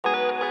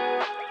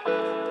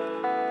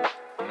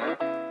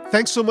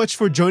Thanks so much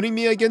for joining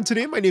me again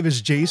today. My name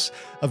is Jace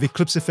of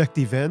Eclipse Effect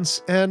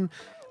Events. And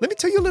let me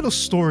tell you a little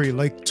story.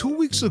 Like 2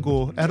 weeks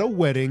ago at a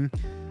wedding,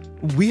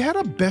 we had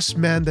a best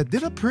man that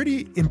did a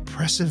pretty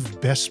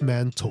impressive best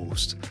man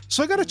toast.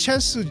 So I got a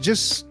chance to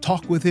just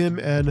talk with him,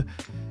 and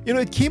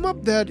it came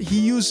up that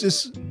he used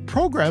this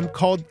program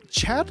called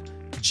Chat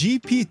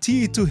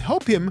GPT to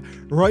help him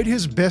write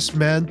his best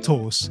man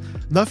toast.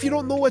 Now, if you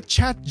don't know what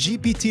Chat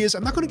GPT is,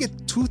 I'm not going to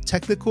get too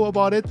technical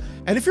about it.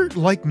 And if you're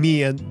like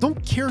me and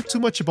don't care too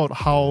much about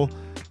how,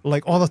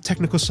 all the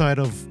technical side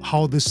of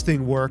how this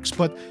thing works,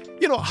 but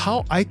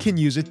how I can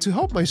use it to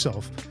help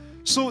myself.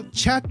 So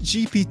Chat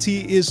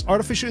GPT is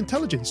artificial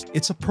intelligence.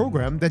 It's a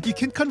program that you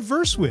can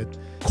converse with.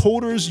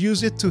 Coders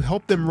use it to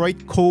help them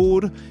write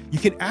code. You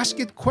can ask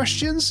it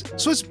questions.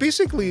 So it's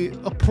basically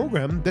a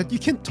program that you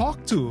can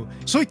talk to.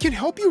 So it can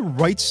help you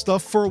write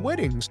stuff for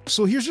weddings.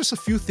 So here's just a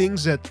few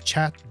things that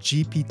Chat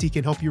GPT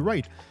can help you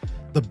write.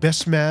 The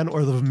best man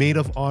or the maid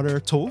of honor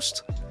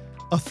toast,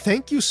 a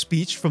thank you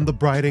speech from the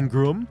bride and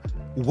groom,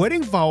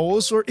 wedding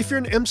vows, or if you're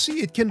an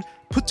MC, it can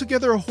put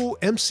together a whole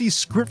MC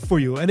script for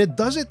you, and it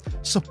does it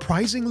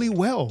surprisingly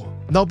well.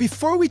 Now,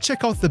 before we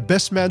check out the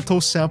best man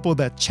toast sample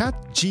that Chat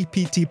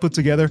GPT put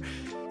together,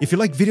 if you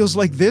like videos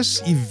like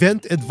this,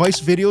 event advice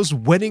videos,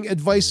 wedding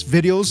advice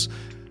videos,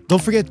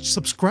 don't forget,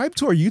 subscribe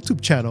to our YouTube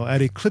channel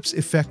at Eclipse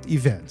Effect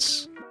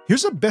Events.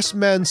 Here's a best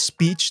man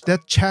speech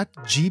that Chat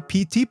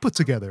GPT put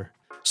together.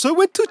 So I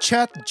went to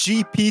Chat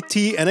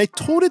GPT and I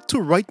told it to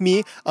write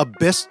me a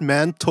best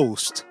man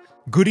toast.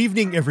 Good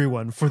evening,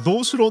 everyone. For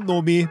those who don't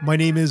know me, my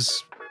name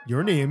is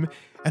your name,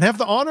 and I have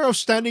the honor of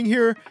standing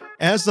here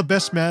as the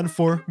best man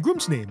for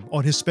groom's name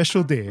on his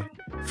special day.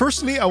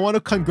 Firstly, I want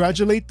to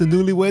congratulate the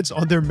newlyweds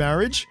on their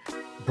marriage.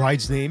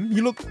 Bride's name,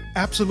 you look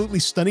absolutely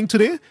stunning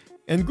today.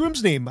 And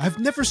groom's name, I've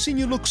never seen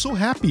you look so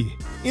happy.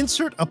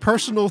 Insert a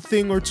personal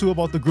thing or two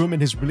about the groom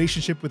and his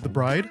relationship with the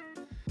bride.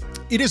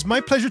 It is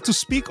my pleasure to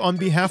speak on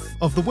behalf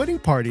of the wedding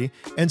party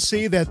and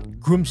say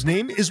that groom's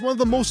name is one of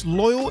the most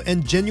loyal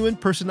and genuine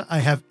person I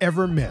have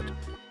ever met.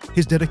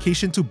 His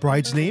dedication to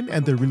bride's name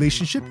and their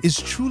relationship is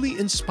truly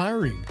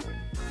inspiring.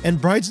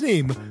 And bride's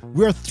name,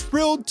 we are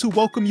thrilled to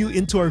welcome you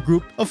into our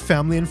group of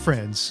family and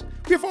friends.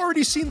 We have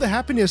already seen the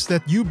happiness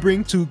that you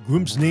bring to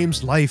groom's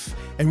name's life,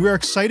 and we are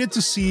excited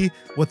to see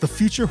what the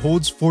future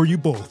holds for you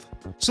both.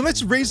 So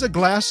let's raise a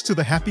glass to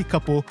the happy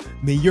couple.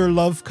 May your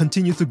love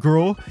continue to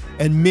grow,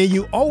 and may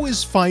you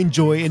always find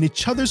joy in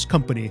each other's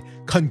company.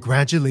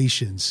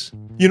 Congratulations.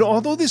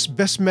 Although this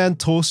best man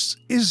toast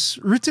is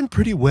written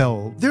pretty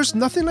well, there's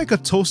nothing like a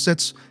toast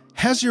that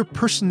has your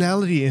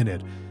personality in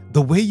it.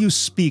 The way you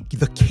speak,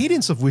 the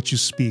cadence of which you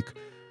speak,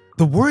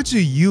 the words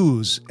you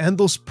use, and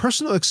those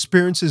personal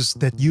experiences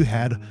that you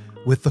had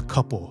with the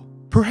couple.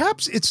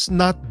 Perhaps it's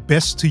not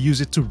best to use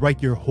it to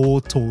write your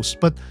whole toast,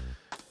 but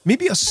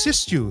maybe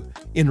assist you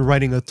in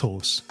writing a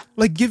toast,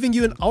 like giving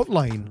you an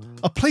outline,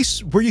 a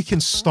place where you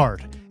can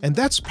start. And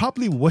that's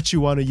probably what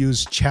you want to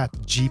use Chat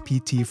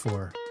GPT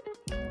for.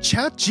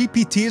 Chat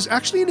GPT is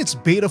actually in its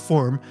beta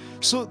form,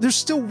 so they're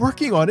still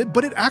working on it,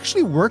 but it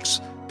actually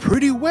works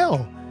pretty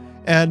well.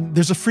 And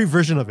there's a free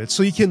version of it,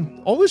 so you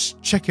can always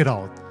check it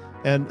out.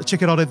 And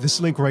check it out at this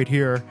link right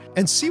here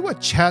and see what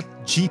Chat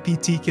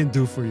GPT can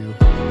do for you.